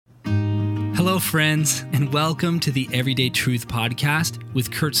Hello, friends, and welcome to the Everyday Truth Podcast with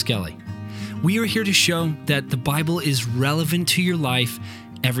Kurt Skelly. We are here to show that the Bible is relevant to your life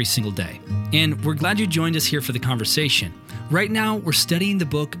every single day. And we're glad you joined us here for the conversation. Right now, we're studying the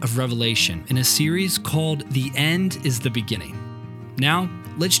book of Revelation in a series called The End is the Beginning. Now,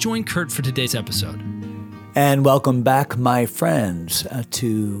 let's join Kurt for today's episode. And welcome back, my friends,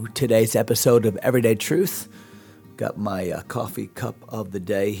 to today's episode of Everyday Truth. Got my coffee cup of the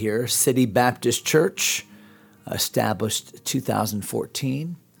day here. City Baptist Church, established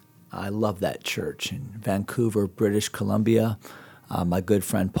 2014. I love that church in Vancouver, British Columbia. My good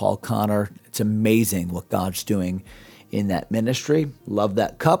friend Paul Connor. It's amazing what God's doing in that ministry. Love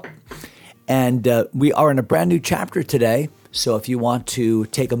that cup. And we are in a brand new chapter today. So if you want to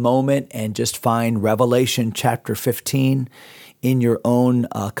take a moment and just find Revelation chapter 15 in your own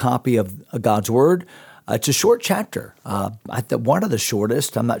copy of God's Word, it's a short chapter. One of the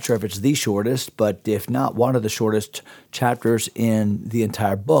shortest. I'm not sure if it's the shortest, but if not, one of the shortest chapters in the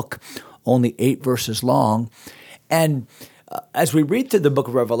entire book, only 8 verses long. And as we read through the book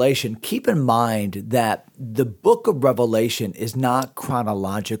of Revelation, keep in mind that the book of Revelation is not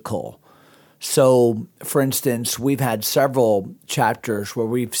chronological. So, for instance, we've had several chapters where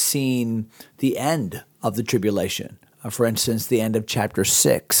we've seen the end of the tribulation. For instance, the end of chapter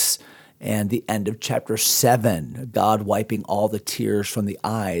 6 and the end of chapter 7, God wiping all the tears from the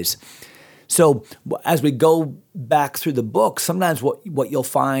eyes. So as we go back through the book, sometimes what you'll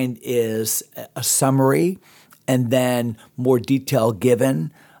find is a summary and then more detail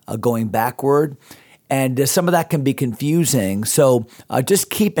given going backward. And some of that can be confusing. So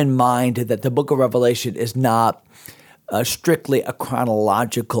just keep in mind that the book of Revelation is not strictly a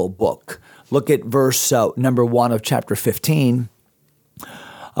chronological book. Look at verse number 1 of chapter 15,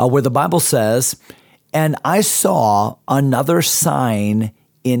 where the Bible says, "And I saw another sign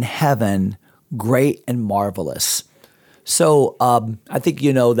in heaven, great and marvelous." So I think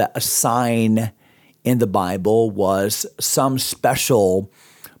you know that a sign in the Bible was some special,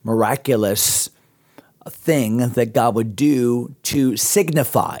 miraculous thing that God would do to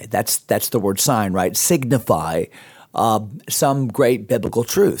signify, that's the word sign, right? Signify some great biblical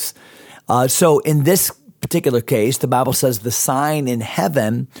truth. So in this particular case, the Bible says the sign in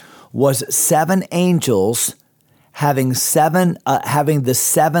heaven was 7 angels having the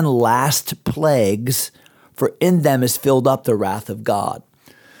 7 last plagues, for in them is filled up the wrath of God.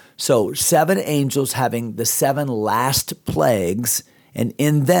 So 7 angels having the 7 last plagues, and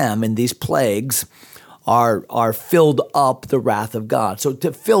in them, in these plagues, are filled up the wrath of God. So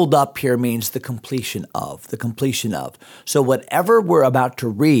to filled up here means the completion of. So whatever we're about to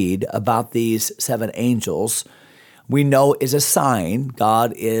read about these 7 angels, we know is a sign.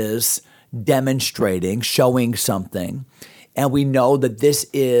 God is demonstrating, showing something. And we know that this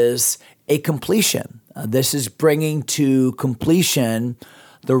is a completion. This is bringing to completion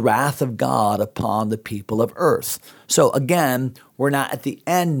the wrath of God upon the people of earth. So again, we're not at the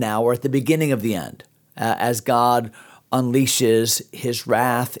end now, we're at the beginning of the end. As God unleashes his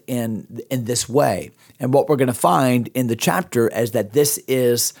wrath in this way. And what we're going to find in the chapter is that this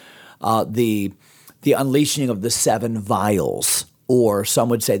is the unleashing of the 7 vials, or some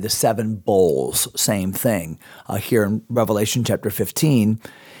would say the 7 bowls, same thing, here in Revelation chapter 15.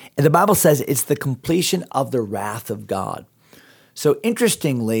 And the Bible says it's the completion of the wrath of God. So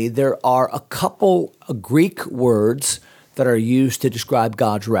interestingly, there are a couple of Greek words that are used to describe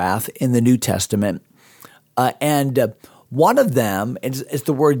God's wrath in the New Testament. And one of them, is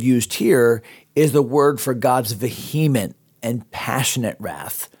the word used here, is the word for God's vehement and passionate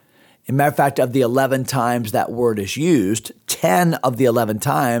wrath. As a matter of fact, of the 11 times that word is used, 10 of the 11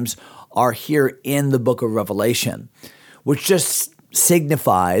 times are here in the book of Revelation, which just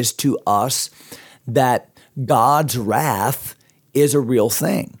signifies to us that God's wrath is a real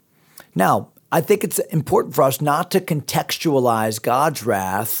thing. Now, I think it's important for us not to contextualize God's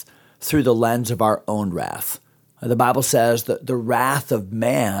wrath through the lens of our own wrath. The Bible says that the wrath of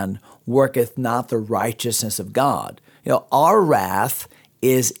man worketh not the righteousness of God. Our wrath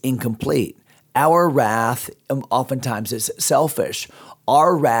is incomplete. Our wrath oftentimes is selfish.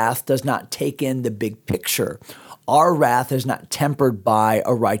 Our wrath does not take in the big picture. Our wrath is not tempered by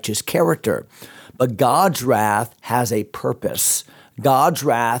a righteous character. But God's wrath has a purpose. God's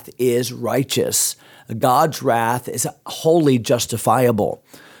wrath is righteous. God's wrath is wholly justifiable.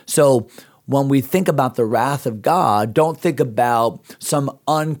 So when we think about the wrath of God, don't think about some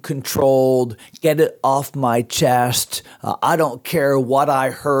uncontrolled, get it off my chest, I don't care what I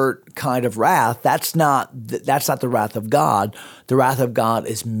hurt kind of wrath. That's not the wrath of God. The wrath of God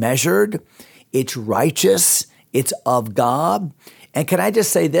is measured, it's righteous, it's of God, And can I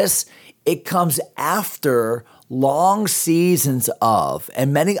just say this? It comes after long seasons of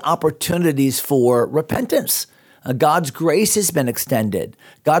and many opportunities for repentance. God's grace has been extended.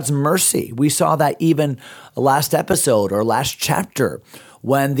 God's mercy. We saw that even last episode or last chapter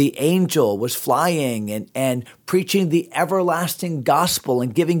when the angel was flying and preaching the everlasting gospel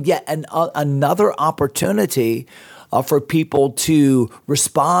and giving yet another opportunity for people to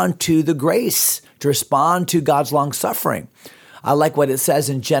respond to the grace, to respond to God's long suffering. I like what it says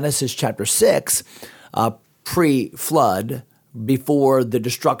in Genesis chapter 6, pre-flood, before the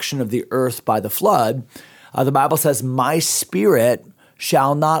destruction of the earth by the flood. The Bible says, "My spirit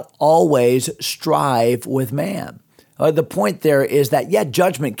shall not always strive with man." The point there is that,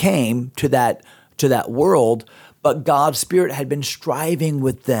 judgment came to that world, but God's spirit had been striving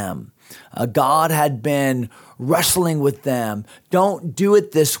with them. God had been wrestling with them. Don't do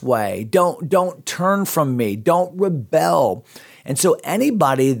it this way. Don't turn from me. Don't rebel. And so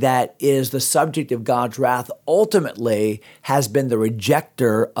anybody that is the subject of God's wrath ultimately has been the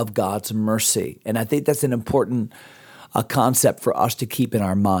rejecter of God's mercy. And I think that's an important concept for us to keep in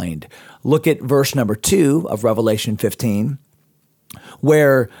our mind. Look at verse number 2 of Revelation 15,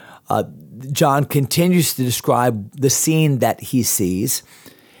 where John continues to describe the scene that he sees.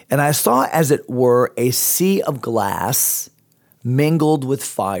 "And I saw, as it were, a sea of glass mingled with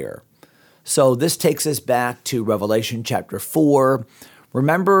fire." So this takes us back to Revelation chapter 4.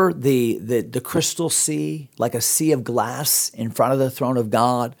 Remember the crystal sea, like a sea of glass in front of the throne of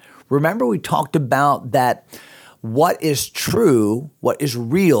God? Remember we talked about that what is true, what is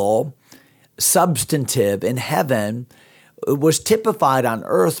real, substantive in heaven was typified on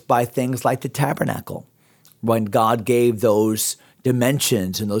earth by things like the tabernacle. When God gave those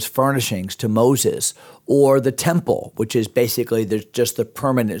dimensions and those furnishings to Moses, or the temple, which is basically just the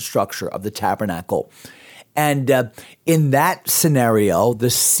permanent structure of the tabernacle. And in that scenario,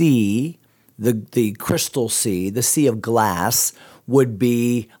 the sea, the crystal sea, the sea of glass, would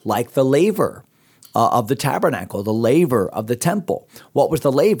be like the laver of the tabernacle, the laver of the temple. What was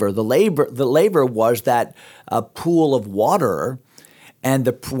the laver? The laver was that pool of water. And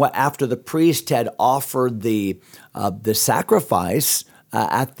after the priest had offered the sacrifice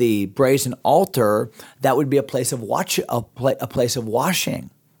at the brazen altar, that would be a place of washing, a place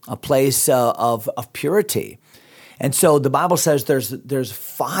of purity. And so the Bible says there's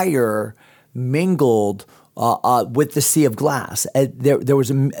fire mingled with the sea of glass. There was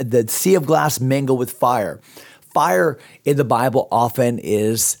the sea of glass mingled with fire. Fire in the Bible often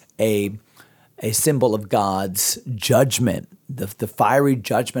is a symbol of God's judgment, the fiery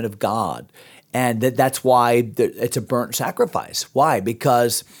judgment of God. And that's why it's a burnt sacrifice. Why?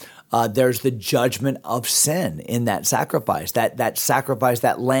 Because there's the judgment of sin in that sacrifice. That sacrifice,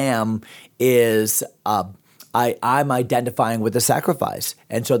 that lamb is, I'm identifying with the sacrifice.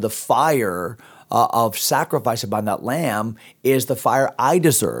 And so the fire of sacrifice upon that lamb is the fire I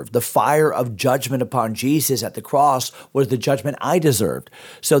deserved. The fire of judgment upon Jesus at the cross was the judgment I deserved.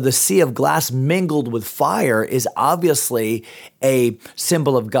 So the sea of glass mingled with fire is obviously a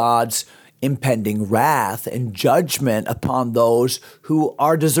symbol of God's impending wrath and judgment upon those who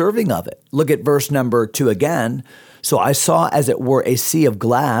are deserving of it. Look at verse number 2 again. "So I saw, as it were, a sea of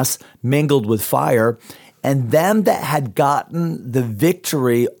glass mingled with fire, and them that had gotten the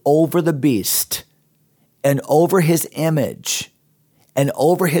victory over the beast and over his image and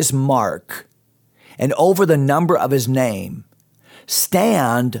over his mark and over the number of his name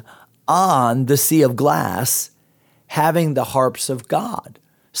stand on the sea of glass, having the harps of God."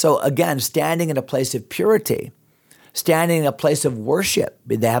 So again, standing in a place of purity, standing in a place of worship.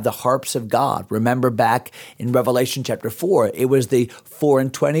 They have the harps of God. Remember back in Revelation chapter 4, it was the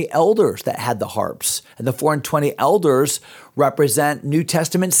 24 elders that had the harps. And the 24 elders represent New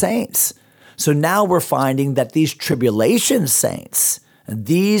Testament saints. So now we're finding that these tribulation saints,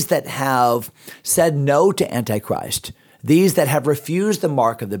 these that have said no to Antichrist, these that have refused the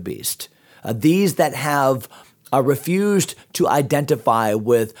mark of the beast, these that have refused to identify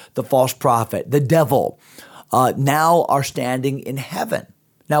with the false prophet, the devil, now are standing in heaven.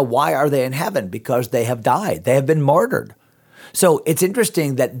 Now, why are they in heaven? Because they have died. They have been martyred. So it's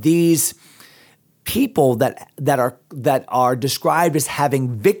interesting that these people that are described as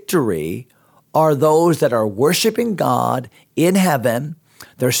having victory are those that are worshiping God in heaven.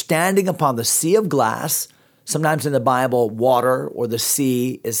 They're standing upon the sea of glass. Sometimes in the Bible, water or the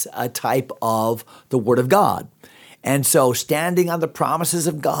sea is a type of the Word of God. And so standing on the promises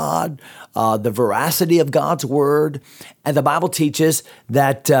of God, the veracity of God's word, and the Bible teaches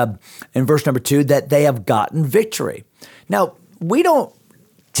that in verse number 2, that they have gotten victory. Now, we don't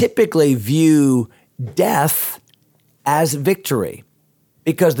typically view death as victory,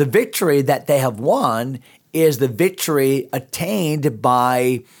 because the victory that they have won is the victory attained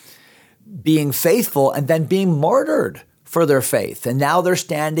by being faithful and then being martyred for their faith. And now they're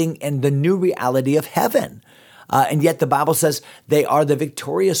standing in the new reality of heaven. And yet the Bible says they are the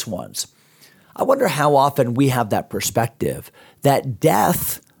victorious ones. I wonder how often we have that perspective that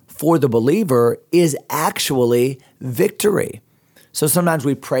death for the believer is actually victory. So sometimes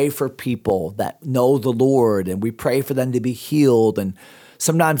we pray for people that know the Lord and we pray for them to be healed. And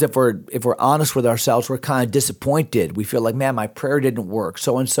sometimes if we're honest with ourselves, we're kind of disappointed. We feel like, man, my prayer didn't work.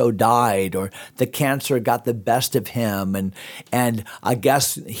 So-and-so died, or the cancer got the best of him. And I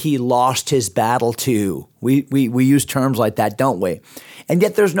guess he lost his battle too. We use terms like that, don't we? And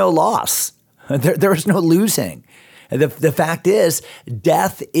yet there's no loss. There is no losing. The fact is,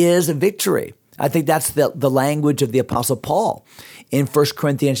 death is a victory. I think that's the language of the Apostle Paul in 1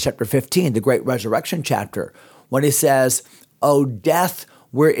 Corinthians chapter 15, the great resurrection chapter, when he says, "O death,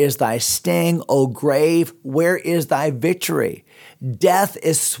 where is thy sting? O grave, where is thy victory?" Death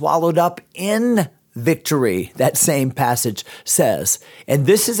is swallowed up in victory, that same passage says. And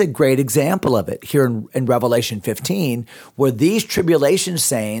this is a great example of it here in Revelation 15, where these tribulation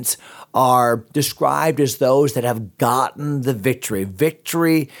saints are described as those that have gotten the victory.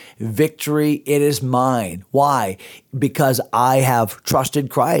 Victory, victory, it is mine. Why? Because I have trusted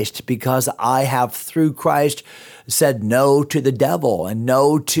Christ, because I have through Christ said no to the devil and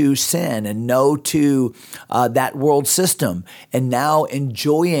no to sin and no to that world system, and now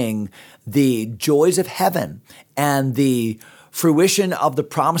enjoying the joys of heaven and the fruition of the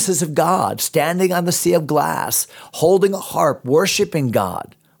promises of God, standing on the sea of glass, holding a harp, worshiping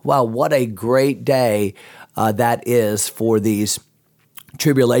God. Wow, what a great day that is for these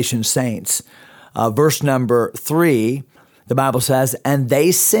tribulation saints. Verse number 3, the Bible says, "And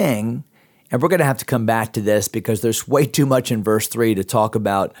they sing," and we're going to have to come back to this because there's way too much in verse 3 to talk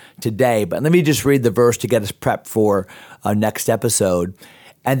about today. But let me just read the verse to get us prepped for our next episode.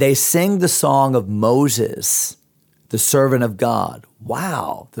 "And they sing the song of Moses, the servant of God."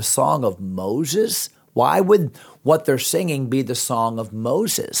 Wow, the song of Moses? Why would what they're singing be the song of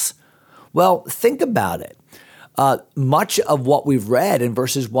Moses? Well, think about it. Much of what we've read in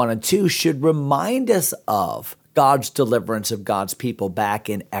verses 1 and 2 should remind us of God's deliverance of God's people back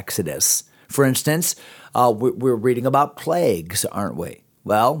in Exodus. For instance, we're reading about plagues, aren't we?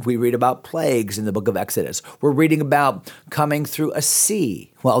 Well, we read about plagues in the book of Exodus. We're reading about coming through a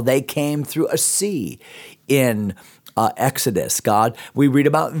sea. Well, they came through a sea in Exodus. We read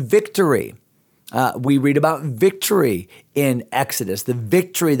about victory. We read about victory in Exodus, the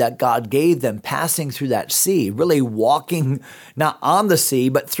victory that God gave them passing through that sea, really walking not on the sea,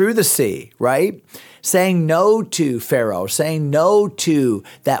 but through the sea, right? Saying no to Pharaoh, saying no to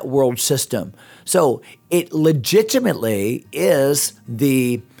that world system. So it legitimately is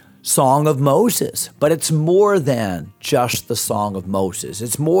the Song of Moses, but it's more than just the Song of Moses.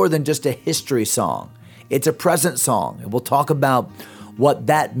 It's more than just a history song. It's a present song. And we'll talk about what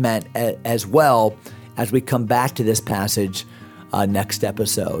that meant as well as we come back to this passage next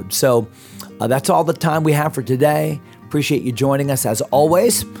episode. So that's all the time we have for today. Appreciate you joining us as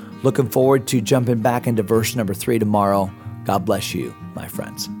always. Looking forward to jumping back into verse number 3 tomorrow. God bless you, my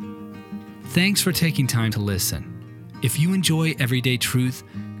friends. Thanks for taking time to listen. If you enjoy Everyday Truth,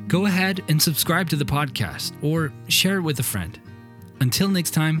 go ahead and subscribe to the podcast or share it with a friend. Until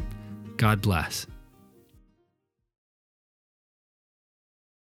next time, God bless.